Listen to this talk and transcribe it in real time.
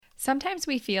Sometimes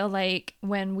we feel like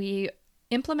when we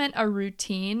implement a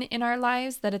routine in our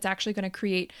lives that it's actually going to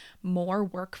create more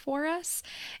work for us.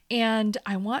 And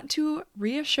I want to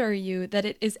reassure you that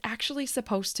it is actually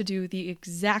supposed to do the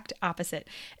exact opposite.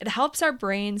 It helps our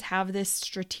brains have this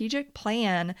strategic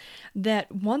plan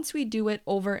that once we do it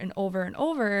over and over and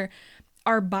over,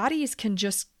 our bodies can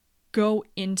just go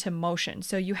into motion.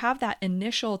 So you have that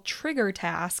initial trigger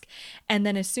task, and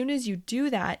then as soon as you do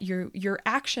that, your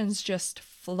actions just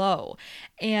flow.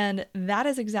 And that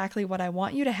is exactly what I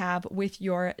want you to have with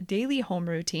your daily home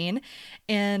routine.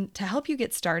 And to help you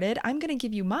get started, I'm going to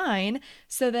give you mine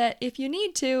so that if you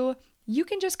need to, you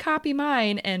can just copy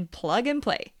mine and plug and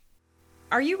play.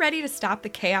 Are you ready to stop the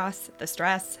chaos, the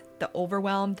stress, the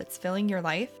overwhelm that's filling your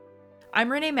life? I'm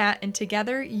Renee Matt, and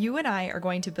together you and I are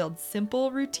going to build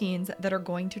simple routines that are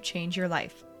going to change your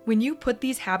life. When you put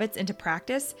these habits into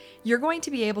practice, you're going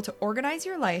to be able to organize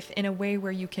your life in a way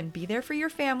where you can be there for your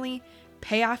family,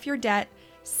 pay off your debt,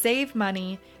 save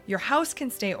money, your house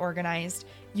can stay organized,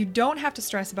 you don't have to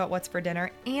stress about what's for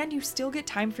dinner, and you still get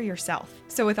time for yourself.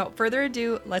 So without further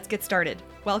ado, let's get started.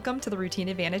 Welcome to the Routine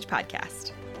Advantage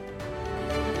Podcast.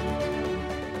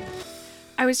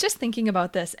 I was just thinking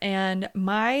about this, and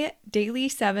my daily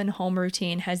 7 home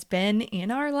routine has been in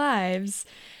our lives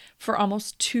for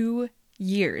almost 2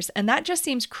 years. And that just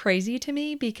seems crazy to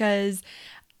me because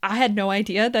I had no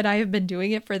idea that I have been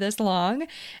doing it for this long.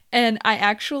 And I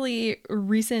actually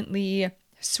recently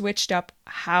switched up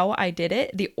how I did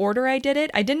it, the order I did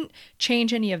it. I didn't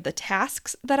change any of the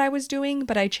tasks that I was doing,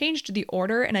 but I changed the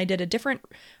order and I did a different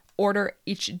order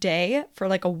each day for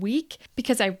like a week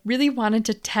because I really wanted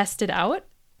to test it out.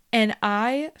 And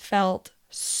I felt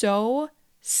so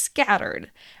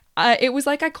scattered. It was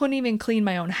like I couldn't even clean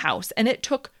my own house, and it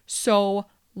took so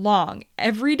long.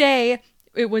 Every day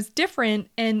it was different,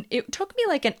 and it took me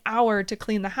like an hour to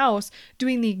clean the house,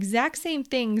 doing the exact same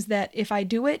things that if I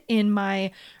do it in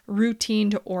my routine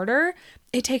to order,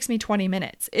 it takes me 20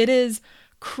 minutes. It is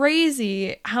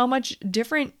crazy how much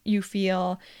different you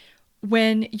feel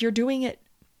when you're doing it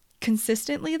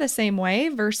consistently the same way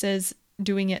versus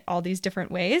doing it all these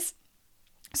different ways.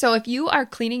 So if you are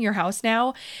cleaning your house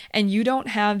now and you don't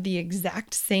have the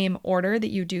exact same order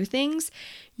that you do things,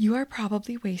 you are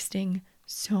probably wasting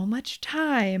so much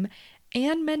time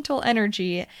and mental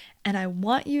energy. And I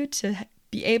want you to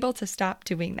be able to stop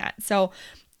doing that. So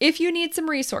if you need some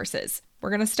resources,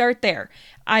 we're going to start there.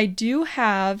 I do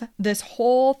have this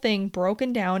whole thing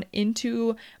broken down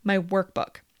into my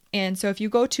workbook. And so if you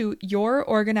go to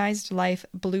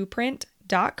yourorganizedlifeblueprint.com,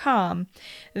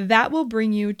 that will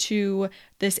bring you to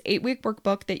this 8-week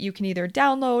workbook that you can either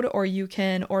download or you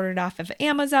can order it off of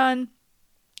Amazon.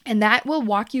 And that will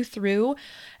walk you through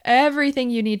everything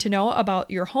you need to know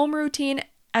about your home routine,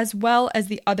 as well as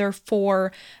the other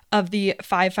 4 of the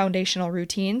 5 foundational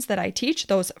routines that I teach.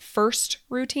 Those first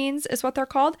routines is what they're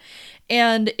called.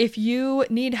 And if you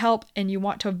need help and you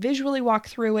want to visually walk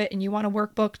through it and you want a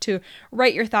workbook to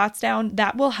write your thoughts down,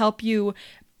 that will help you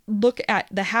look at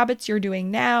the habits you're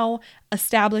doing now,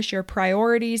 establish your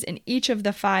priorities in each of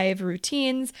the 5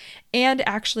 routines, and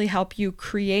actually help you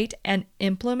create and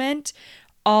implement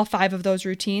all 5 of those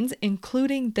routines,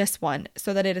 including this one,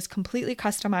 so that it is completely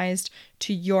customized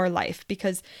to your life,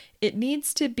 because it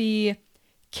needs to be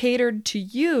catered to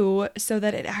you so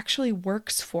that it actually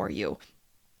works for you.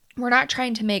 We're not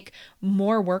trying to make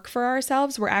more work for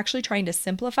ourselves. We're actually trying to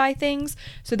simplify things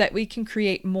so that we can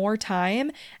create more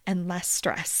time and less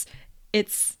stress.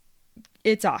 It's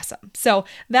awesome. So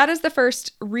that is the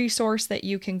first resource that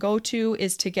you can go to,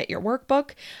 is to get your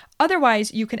workbook.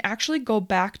 Otherwise, you can actually go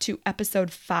back to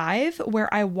episode 5 where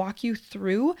I walk you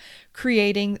through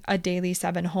creating a daily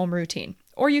 7 home routine,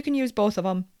 or you can use both of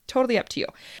them. Totally up to you.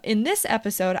 In this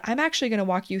episode, I'm actually going to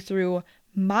walk you through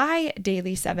my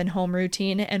daily 7 home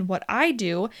routine and what I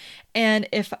do. And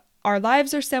if our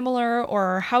lives are similar or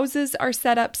our houses are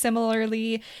set up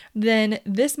similarly, then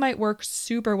this might work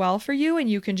super well for you and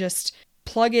you can just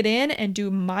plug it in and do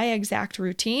my exact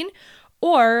routine.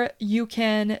 Or you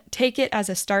can take it as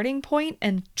a starting point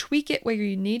and tweak it where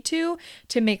you need to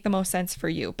make the most sense for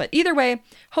you. But either way,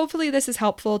 hopefully this is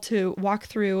helpful to walk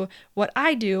through what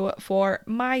I do for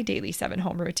my daily 7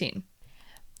 home routine.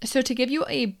 So to give you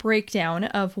a breakdown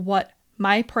of what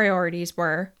my priorities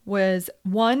was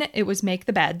 1, it was make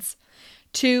the beds.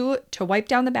 2, to wipe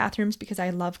down the bathrooms because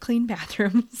I love clean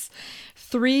bathrooms.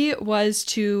 3 was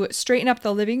to straighten up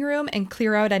the living room and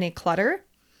clear out any clutter.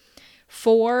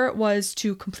 4 was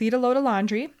to complete a load of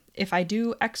laundry. If I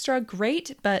do extra,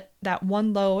 great, but that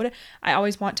one load, I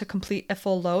always want to complete a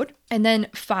full load. And then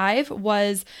 5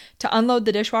 was to unload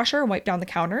the dishwasher and wipe down the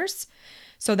counters.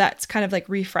 So that's kind of like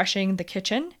refreshing the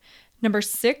kitchen. Number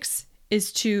 6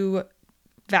 is to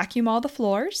vacuum all the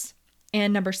floors.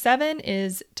 And number 7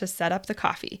 is to set up the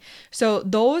coffee. So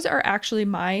those are actually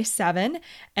my 7,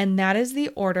 and that is the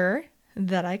order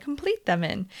that I complete them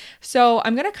in. So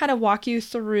I'm going to kind of walk you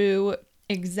through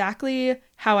exactly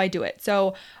how I do it.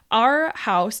 So our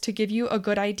house, to give you a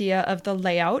good idea of the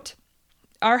layout,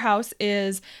 our house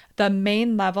is the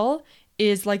main level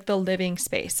is like the living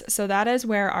space. So that is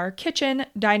where our kitchen,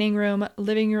 dining room,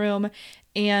 living room,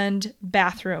 and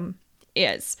bathroom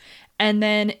is. And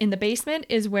then in the basement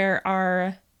is where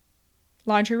our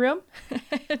laundry room,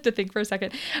 I had to think for a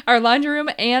second, our laundry room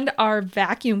and our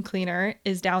vacuum cleaner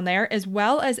is down there, as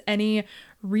well as any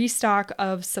restock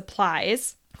of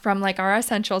supplies from like our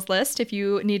essentials list, if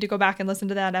you need to go back and listen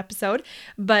to that episode.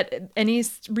 But any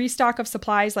restock of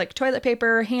supplies like toilet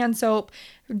paper, hand soap,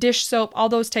 dish soap, all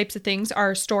those types of things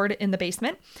are stored in the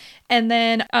basement. And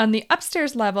then on the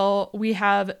upstairs level, we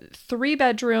have 3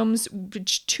 bedrooms,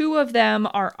 which 2 of them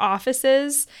are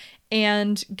offices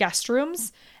and guest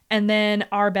rooms, and then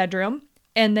our bedroom,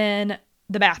 and then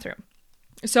the bathroom.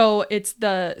 So it's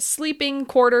the sleeping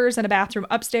quarters and a bathroom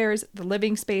upstairs, the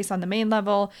living space on the main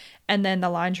level, and then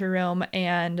the laundry room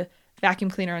and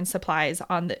vacuum cleaner and supplies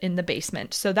in the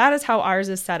basement. So that is how ours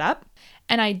is set up.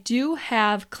 And I do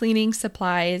have cleaning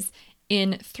supplies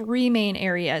in 3 main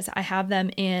areas. I have them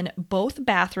in both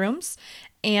bathrooms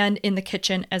and in the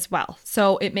kitchen as well.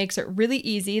 So it makes it really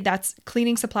easy. That's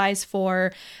cleaning supplies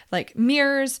for like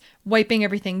mirrors, wiping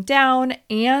everything down,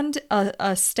 and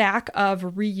a stack of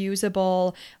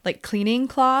reusable like cleaning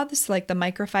cloths, like the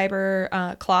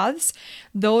microfiber cloths.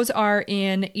 Those are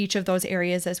in each of those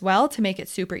areas as well to make it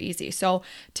super easy. So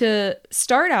to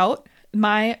start out,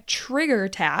 my trigger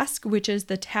task, which is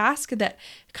the task that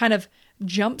kind of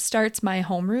jump starts my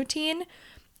home routine,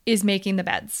 is making the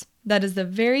beds. That is the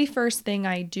very first thing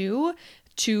I do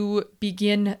to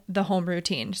begin the home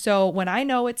routine. So when I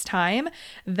know it's time,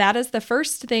 that is the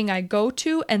first thing I go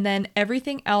to, and then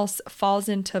everything else falls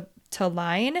into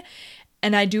line,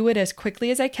 and I do it as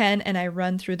quickly as I can, and I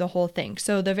run through the whole thing.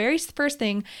 So the very first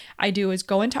thing I do is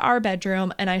go into our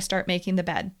bedroom and I start making the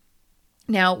bed.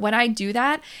 Now, when I do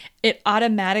that, it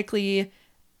automatically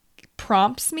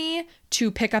prompts me to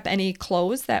pick up any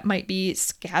clothes that might be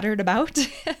scattered about.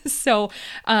 So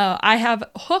I have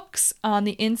hooks on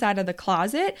the inside of the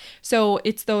closet. So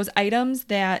it's those items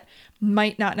that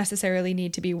might not necessarily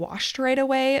need to be washed right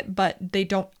away, but they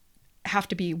don't have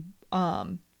to be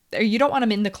you don't want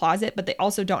them in the closet, but they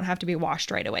also don't have to be washed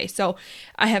right away. So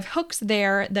I have hooks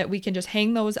there that we can just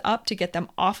hang those up to get them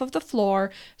off of the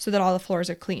floor so that all the floors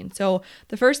are clean. So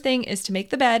the first thing is to make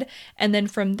the bed. And then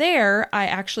from there, I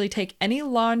actually take any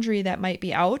laundry that might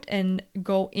be out and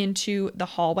go into the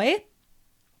hallway.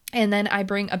 And then I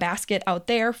bring a basket out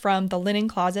there from the linen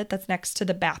closet that's next to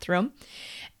the bathroom.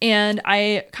 And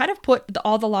I kind of put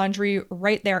all the laundry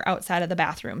right there outside of the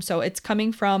bathroom. So it's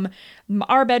coming from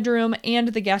our bedroom and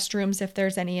the guest rooms if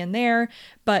there's any in there.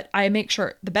 But I make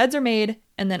sure the beds are made,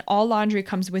 and then all laundry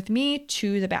comes with me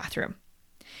to the bathroom.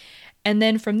 And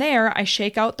then from there, I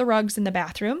shake out the rugs in the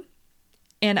bathroom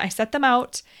and I set them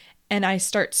out, and I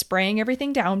start spraying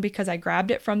everything down because I grabbed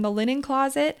it from the linen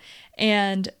closet,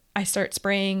 and I start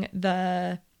spraying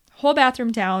the whole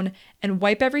bathroom down and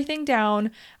wipe everything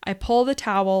down. I pull the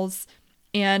towels,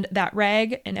 and that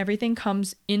rag and everything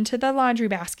comes into the laundry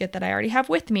basket that I already have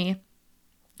with me.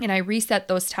 And I reset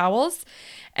those towels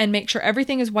and make sure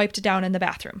everything is wiped down in the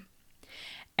bathroom.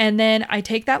 And then I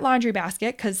take that laundry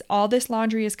basket, because all this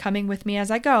laundry is coming with me as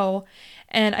I go.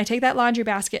 And I take that laundry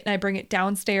basket and I bring it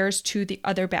downstairs to the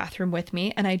other bathroom with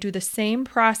me. And I do the same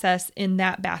process in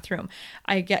that bathroom.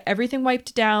 I get everything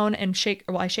wiped down and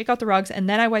I shake out the rugs, and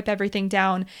then I wipe everything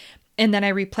down. And then I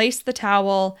replace the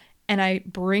towel and I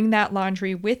bring that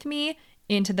laundry with me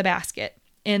into the basket.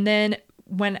 And then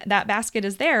when that basket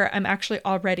is there, I'm actually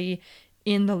already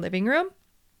in the living room.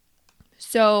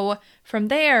 So from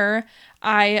there,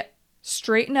 I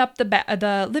straighten up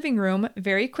the living room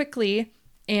very quickly.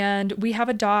 And we have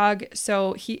a dog,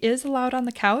 so he is allowed on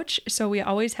the couch. So we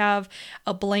always have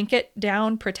a blanket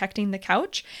down protecting the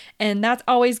couch, and that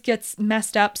always gets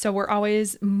messed up. So we're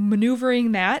always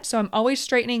maneuvering that. So I'm always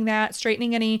straightening that,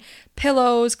 straightening any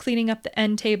pillows, cleaning up the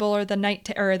end table or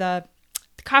the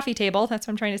coffee table. That's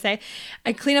what I'm trying to say.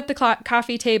 I clean up the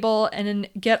coffee table and then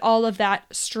get all of that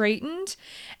straightened.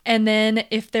 And then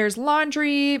if there's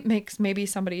laundry, maybe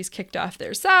somebody's kicked off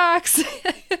their socks.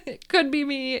 It could be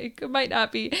me. It might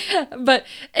not be. But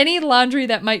any laundry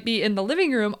that might be in the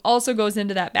living room also goes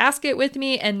into that basket with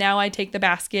me. And now I take the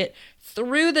basket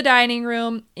through the dining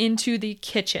room into the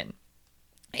kitchen.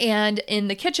 And in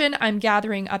the kitchen, I'm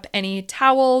gathering up any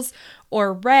towels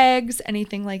or rags,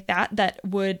 anything like that that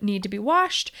would need to be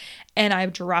washed, and I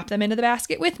drop them into the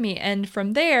basket with me. And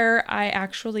from there, I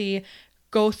actually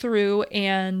go through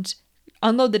and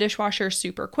unload the dishwasher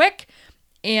super quick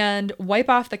and wipe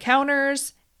off the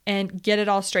counters and get it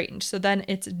all straightened. So then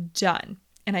it's done.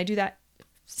 And I do that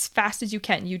as fast as you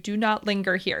can. You do not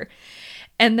linger here.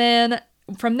 And then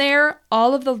from there,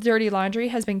 all of the dirty laundry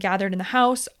has been gathered in the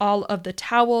house. All of the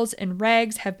towels and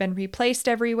rags have been replaced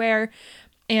everywhere.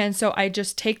 And so I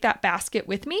just take that basket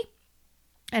with me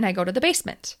and I go to the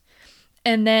basement.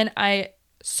 And then I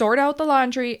sort out the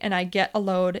laundry and I get a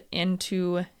load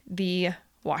into the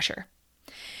washer.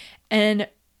 And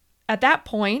at that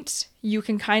point, you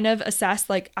can kind of assess,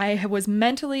 like, I was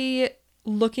mentally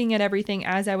looking at everything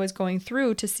as I was going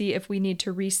through to see if we need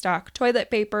to restock toilet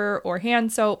paper or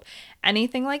hand soap,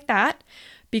 anything like that.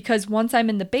 Because once I'm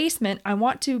in the basement, I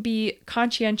want to be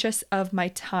conscientious of my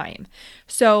time.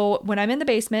 So when I'm in the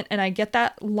basement and I get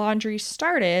that laundry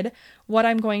started, what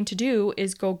I'm going to do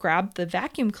is go grab the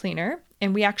vacuum cleaner,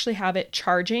 and we actually have it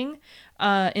charging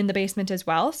in the basement as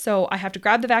well. So I have to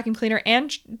grab the vacuum cleaner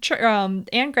and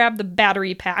grab the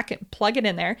battery pack and plug it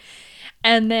in there.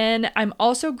 And then I'm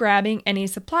also grabbing any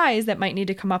supplies that might need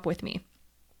to come up with me.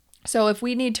 So if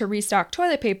we need to restock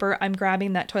toilet paper, I'm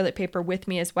grabbing that toilet paper with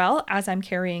me as well as I'm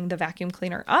carrying the vacuum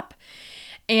cleaner up.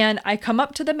 And I come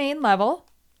up to the main level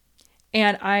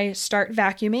and I start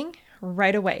vacuuming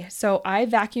right away. So I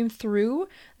vacuum through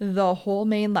the whole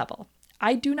main level.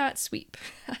 I do not sweep.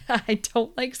 I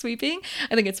don't like sweeping.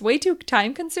 I think it's way too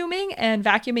time consuming, and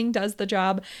vacuuming does the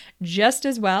job just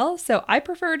as well. So I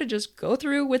prefer to just go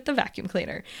through with the vacuum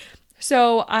cleaner.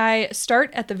 So I start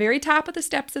at the very top of the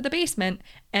steps of the basement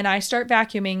and I start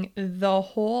vacuuming the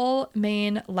whole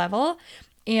main level.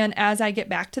 And as I get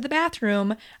back to the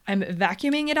bathroom, I'm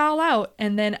vacuuming it all out,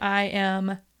 and then I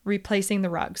am replacing the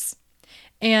rugs.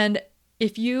 And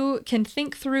if you can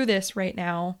think through this right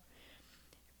now,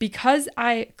 because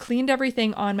I cleaned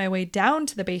everything on my way down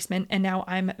to the basement and now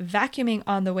I'm vacuuming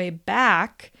on the way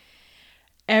back,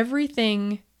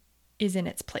 everything is in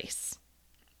its place.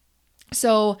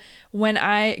 So when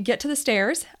I get to the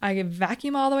stairs, I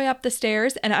vacuum all the way up the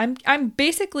stairs, and I'm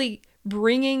basically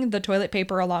bringing the toilet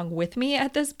paper along with me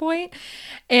at this point.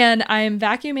 And I'm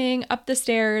vacuuming up the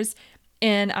stairs,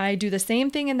 and I do the same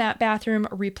thing in that bathroom,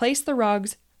 replace the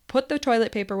rugs, put the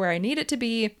toilet paper where I need it to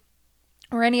be,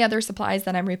 or any other supplies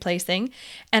that I'm replacing.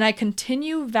 And I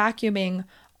continue vacuuming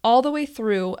all the way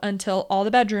through until all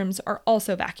the bedrooms are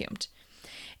also vacuumed.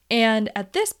 And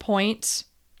at this point,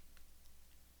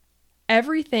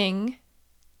 everything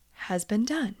has been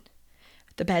done.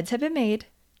 The beds have been made,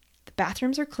 the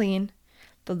bathrooms are clean,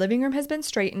 the living room has been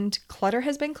straightened, clutter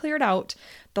has been cleared out,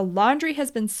 the laundry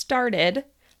has been started,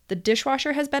 the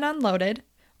dishwasher has been unloaded,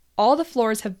 all the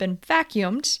floors have been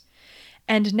vacuumed,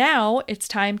 and now it's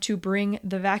time to bring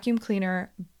the vacuum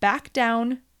cleaner back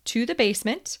down to the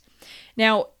basement.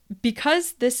 Now,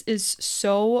 because this is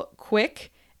so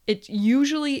quick, it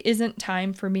usually isn't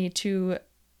time for me to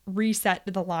reset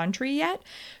the laundry yet.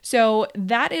 So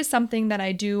that is something that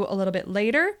I do a little bit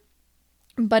later,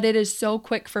 but it is so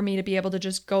quick for me to be able to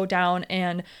just go down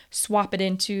and swap it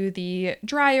into the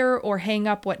dryer or hang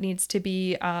up what needs to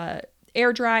be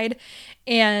air dried.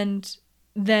 And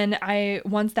then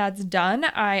once that's done,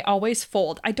 I always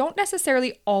fold. I don't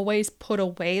necessarily always put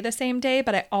away the same day,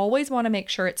 but I always want to make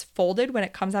sure it's folded when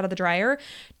it comes out of the dryer.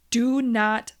 Do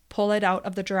not pull it out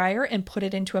of the dryer and put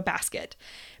it into a basket,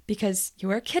 because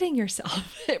you are kidding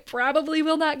yourself. It probably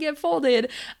will not get folded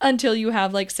until you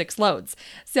have like 6 loads.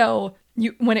 So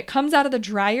when it comes out of the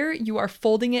dryer, you are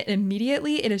folding it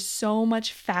immediately. It is so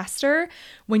much faster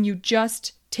when you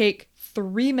just take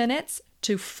 3 minutes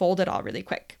to fold it all really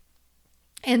quick.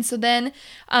 And so then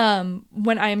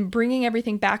when I'm bringing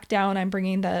everything back down, I'm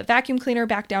bringing the vacuum cleaner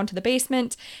back down to the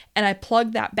basement, and I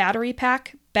plug that battery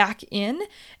pack back in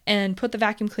and put the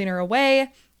vacuum cleaner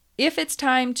away. If it's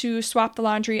time to swap the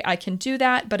laundry, I can do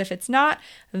that. But if it's not,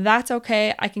 that's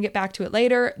okay. I can get back to it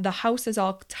later. The house is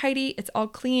all tidy. It's all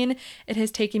clean. It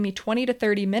has taken me 20 to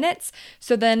 30 minutes.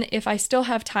 So then if I still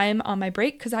have time on my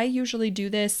break, because I usually do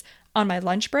this on my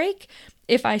lunch break,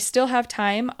 if I still have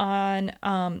time on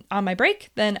my break,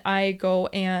 then I go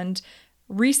and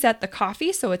reset the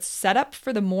coffee so it's set up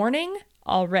for the morning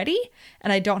already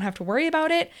and I don't have to worry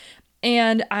about it,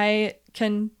 and I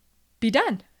can be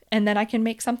done. And then I can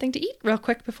make something to eat real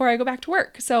quick before I go back to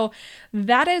work. So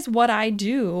that is what I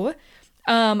do.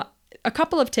 A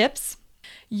couple of tips.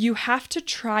 You have to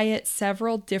try it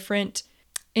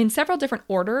in several different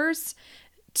orders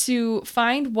to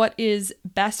find what is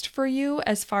best for you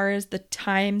as far as the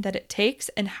time that it takes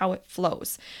and how it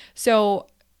flows. So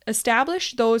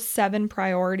establish those 7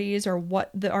 priorities, or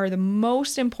what are the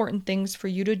most important things for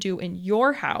you to do in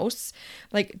your house.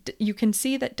 Like, you can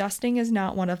see that dusting is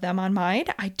not one of them on mine.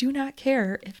 I do not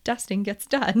care if dusting gets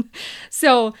done.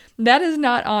 So that is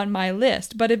not on my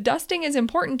list. But if dusting is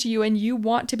important to you and you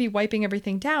want to be wiping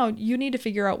everything down, you need to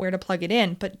figure out where to plug it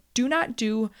in. But do not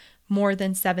do more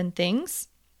than 7 things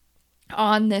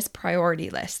on this priority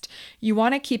list. You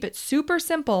want to keep it super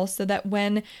simple so that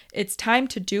when it's time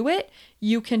to do it,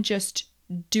 you can just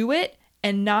do it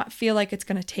and not feel like it's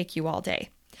going to take you all day.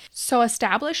 So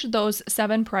establish those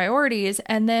 7 priorities.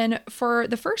 And then for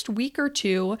the first week or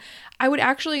 2, I would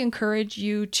actually encourage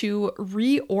you to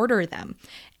reorder them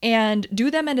and do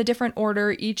them in a different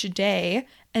order each day,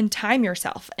 and time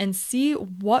yourself and see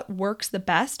what works the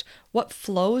best, what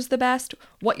flows the best,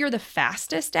 what you're the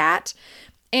fastest at,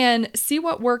 and see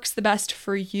what works the best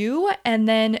for you, and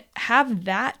then have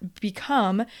that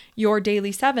become your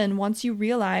daily 7 once you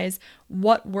realize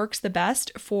what works the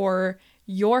best for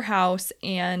your house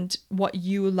and what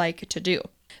you like to do.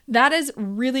 That is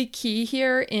really key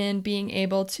here in being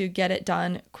able to get it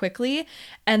done quickly.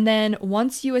 And then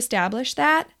once you establish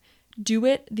that, do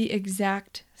it the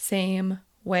exact same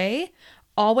way.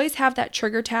 Always have that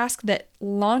trigger task that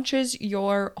launches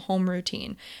your home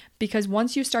routine, because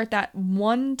once you start that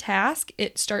one task,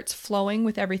 it starts flowing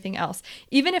with everything else.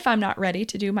 Even if I'm not ready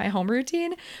to do my home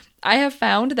routine, I have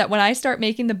found that when I start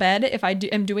making the bed, if I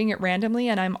am doing it randomly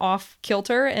and I'm off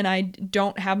kilter and I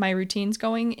don't have my routines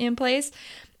going in place,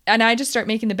 and I just start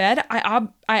making the bed, I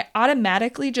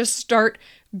automatically just start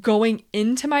going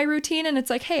into my routine, and it's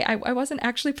like, hey, I wasn't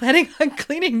actually planning on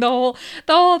cleaning the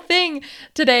whole thing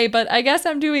today, but I guess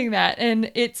I'm doing that, and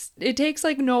it takes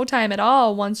like no time at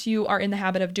all once you are in the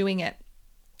habit of doing it.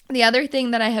 The other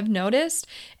thing that I have noticed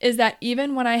is that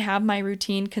even when I have my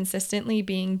routine consistently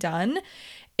being done,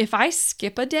 if I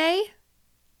skip a day,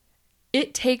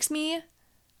 it takes me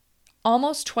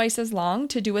almost twice as long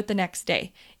to do it the next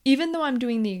day. Even though I'm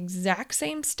doing the exact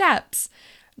same steps,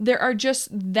 there are just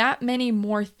that many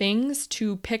more things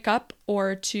to pick up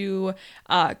or to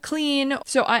clean.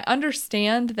 So I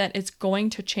understand that it's going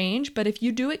to change, but if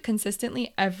you do it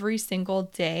consistently every single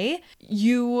day,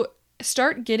 you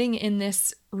start getting in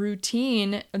this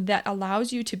routine that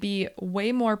allows you to be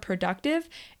way more productive,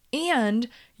 and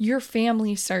your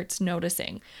family starts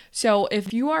noticing. So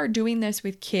if you are doing this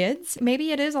with kids,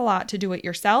 maybe it is a lot to do it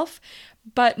yourself,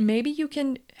 but maybe you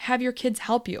can have your kids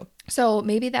help you. So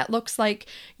maybe that looks like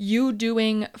you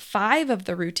doing 5 of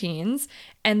the routines,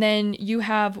 and then you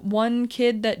have one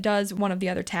kid that does one of the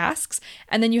other tasks,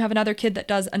 and then you have another kid that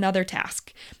does another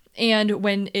task. And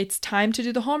when it's time to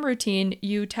do the home routine,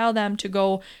 you tell them to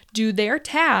go do their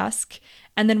task,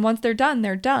 and then once they're done,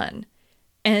 they're done.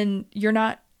 And you're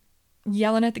not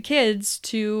yelling at the kids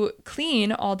to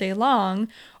clean all day long,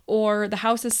 or the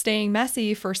house is staying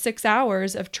messy for 6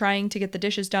 hours of trying to get the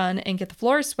dishes done and get the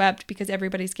floors swept because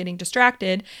everybody's getting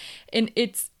distracted. And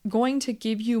it's going to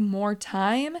give you more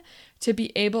time to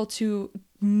be able to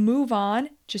move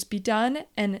on, just be done,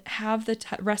 and have the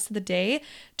rest of the day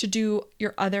to do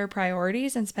your other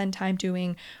priorities and spend time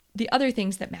doing the other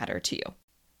things that matter to you.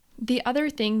 The other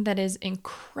thing that is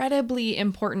incredibly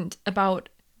important about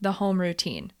the home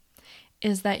routine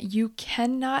is that you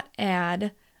cannot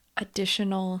add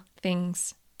additional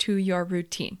things to your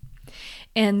routine.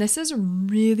 And this is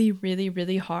really, really,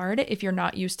 really hard if you're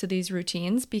not used to these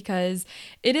routines, because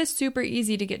it is super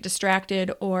easy to get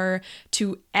distracted or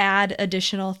to add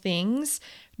additional things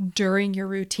during your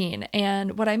routine.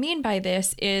 And what I mean by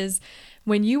this is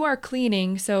when you are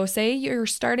cleaning, so say you're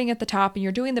starting at the top and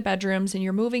you're doing the bedrooms and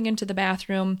you're moving into the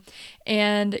bathroom,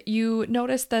 and you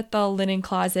notice that the linen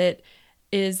closet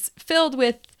is filled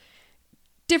with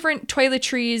different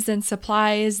toiletries and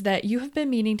supplies that you have been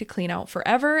meaning to clean out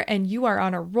forever, and you are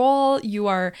on a roll, you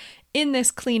are in this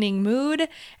cleaning mood,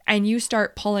 and you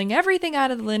start pulling everything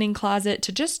out of the linen closet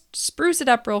to just spruce it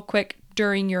up real quick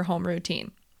during your home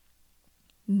routine.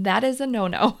 That is a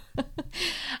no-no.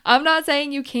 I'm not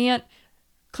saying you can't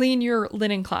clean your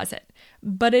linen closet,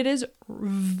 but it is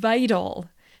vital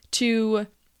to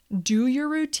do your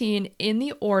routine in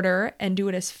the order and do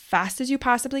it as fast as you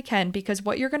possibly can, because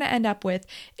what you're going to end up with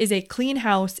is a clean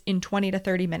house in 20 to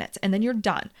 30 minutes, and then you're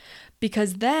done.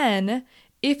 Because then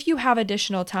if you have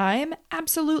additional time,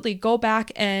 absolutely go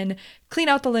back and clean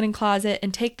out the linen closet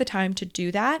and take the time to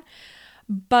do that.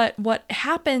 But what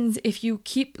happens if you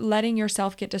keep letting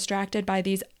yourself get distracted by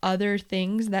these other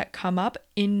things that come up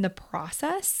in the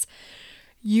process,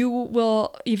 you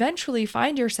will eventually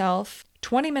find yourself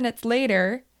 20 minutes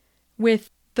later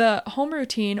with the home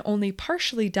routine only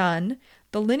partially done,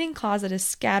 the linen closet is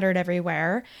scattered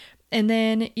everywhere, and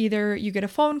then either you get a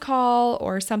phone call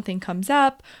or something comes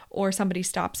up or somebody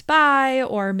stops by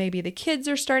or maybe the kids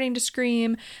are starting to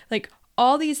scream, like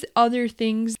all these other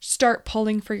things start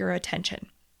pulling for your attention.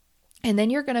 And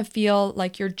then you're going to feel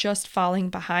like you're just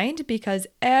falling behind because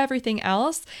everything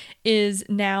else is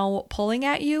now pulling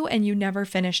at you and you never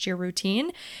finished your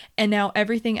routine. And now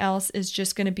everything else is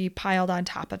just going to be piled on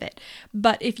top of it.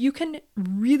 But if you can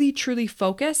really truly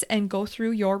focus and go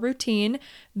through your routine,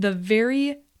 the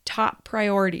very top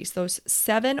priorities, those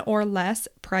 7 or less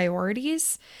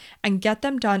priorities, and get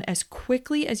them done as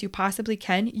quickly as you possibly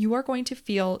can, you are going to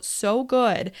feel so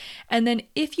good. And then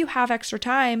if you have extra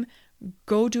time,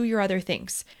 go do your other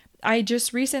things. I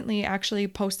just recently actually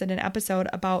posted an episode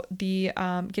about the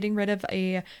getting rid of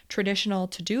a traditional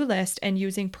to-do list and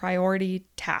using priority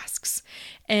tasks.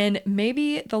 And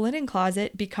maybe the linen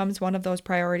closet becomes one of those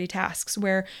priority tasks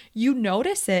where you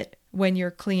notice it when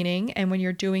you're cleaning and when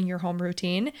you're doing your home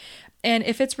routine. And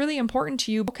if it's really important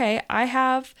to you, okay, I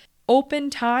have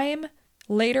open time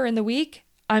later in the week,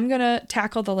 I'm going to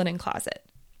tackle the linen closet.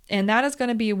 And that is going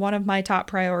to be one of my top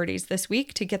priorities this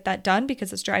week to get that done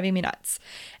because it's driving me nuts.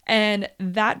 And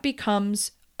that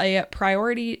becomes a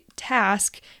priority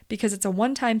task because it's a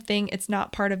one-time thing. It's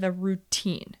not part of a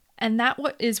routine. And that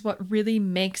is what really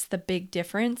makes the big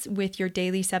difference with your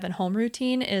daily 7 home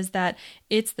routine is that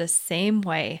it's the same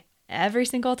way every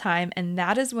single time. And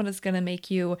that is what is going to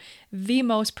make you the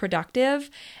most productive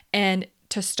and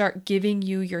to start giving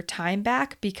you your time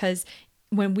back, because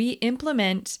when we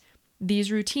implement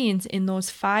these routines in those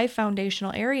 5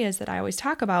 foundational areas that I always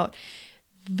talk about,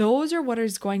 those are what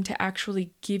is going to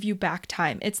actually give you back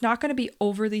time. It's not going to be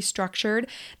overly structured.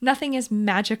 Nothing is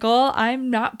magical. I'm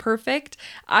not perfect.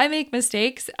 I make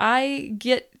mistakes. I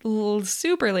get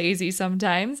super lazy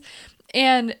sometimes.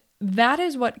 And that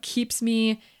is what keeps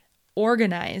me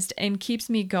organized and keeps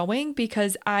me going,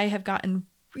 because I have gotten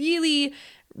really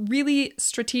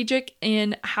strategic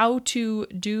in how to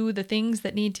do the things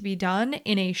that need to be done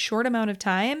in a short amount of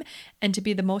time and to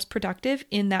be the most productive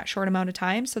in that short amount of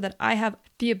time, so that I have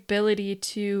the ability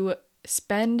to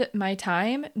spend my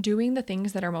time doing the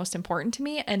things that are most important to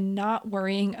me and not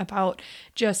worrying about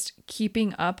just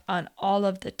keeping up on all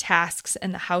of the tasks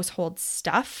and the household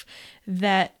stuff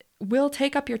that will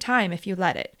take up your time if you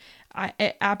let it.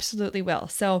 It absolutely will.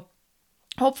 So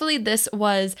hopefully this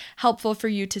was helpful for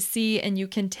you to see, and you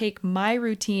can take my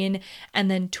routine and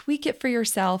then tweak it for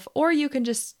yourself, or you can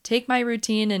just take my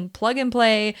routine and plug and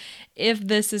play if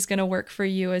this is going to work for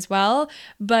you as well.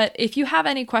 But if you have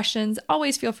any questions,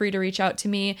 always feel free to reach out to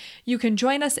me. You can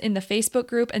join us in the Facebook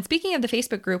group. And speaking of the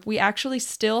Facebook group, we actually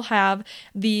still have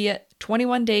the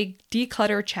 21-day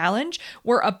declutter challenge.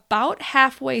 We're about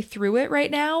halfway through it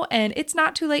right now, and it's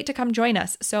not too late to come join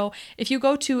us. So if you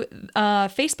go to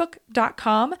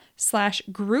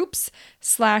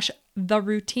facebook.com/groups/The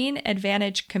Routine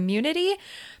Advantage Community,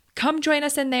 come join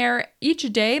us in there. Each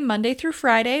day, Monday through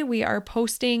Friday, we are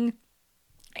posting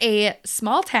a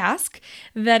small task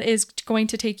that is going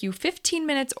to take you 15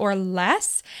 minutes or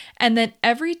less. And then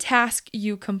every task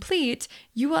you complete,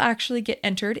 you will actually get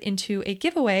entered into a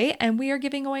giveaway. And we are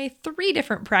giving away 3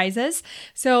 different prizes.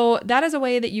 So that is a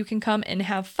way that you can come and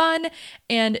have fun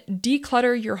and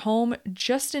declutter your home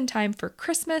just in time for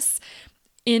Christmas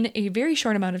in a very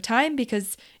short amount of time,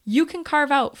 because you can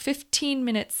carve out 15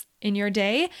 minutes in your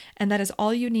day. And that is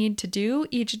all you need to do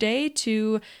each day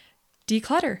to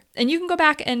declutter. And you can go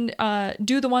back and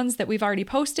do the ones that we've already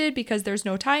posted because there's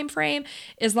no time frame.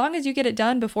 As long as you get it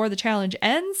done before the challenge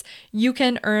ends, you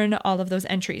can earn all of those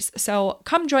entries. So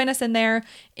come join us in there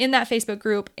in that Facebook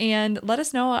group and let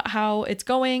us know how it's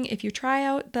going. If you try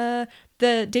out the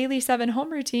daily 7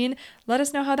 home routine, let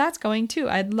us know how that's going too.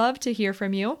 I'd love to hear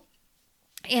from you.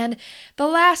 And the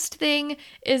last thing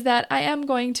is that I am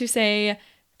going to say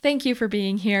thank you for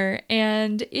being here.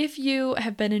 And if you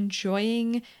have been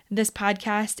enjoying this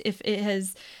podcast, if it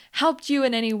has helped you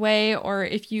in any way, or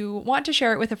if you want to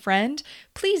share it with a friend,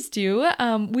 please do.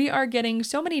 We are getting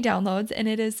so many downloads, and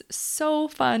it is so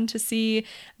fun to see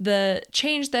the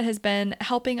change that has been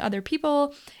helping other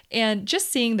people, and just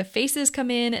seeing the faces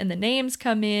come in and the names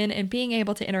come in and being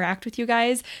able to interact with you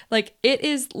guys. Like, it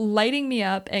is lighting me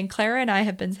up, and Clara and I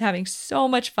have been having so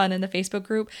much fun in the Facebook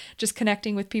group, just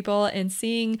connecting with people and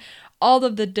seeing all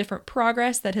of the different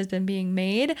progress that has been being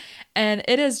made, and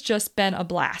it has just been a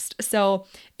blast. So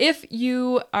if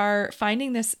you are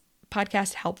finding this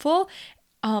podcast helpful,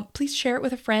 please share it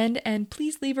with a friend and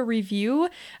please leave a review.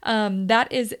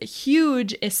 That is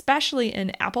huge, especially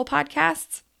in Apple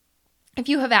Podcasts. If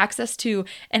you have access to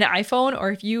an iPhone,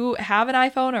 or if you have an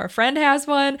iPhone or a friend has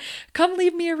one, come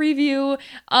leave me a review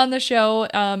on the show.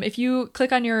 If you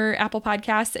click on your Apple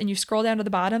Podcasts and you scroll down to the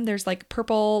bottom, there's like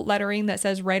purple lettering that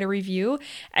says write a review,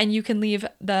 and you can leave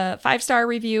the 5-star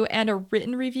review and a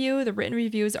written review. The written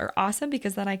reviews are awesome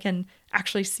because then I can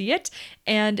actually see it,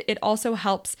 and it also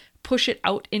helps push it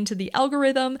out into the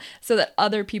algorithm so that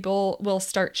other people will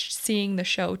start seeing the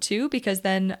show too, because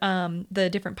then the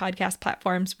different podcast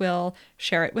platforms will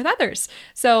share it with others.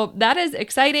 So that is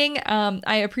exciting.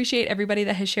 I appreciate everybody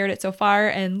that has shared it so far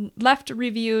and left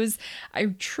reviews.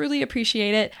 I truly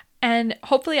appreciate it. And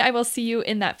hopefully I will see you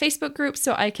in that Facebook group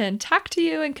so I can talk to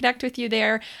you and connect with you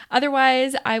there.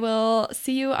 Otherwise, I will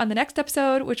see you on the next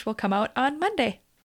episode, which will come out on Monday.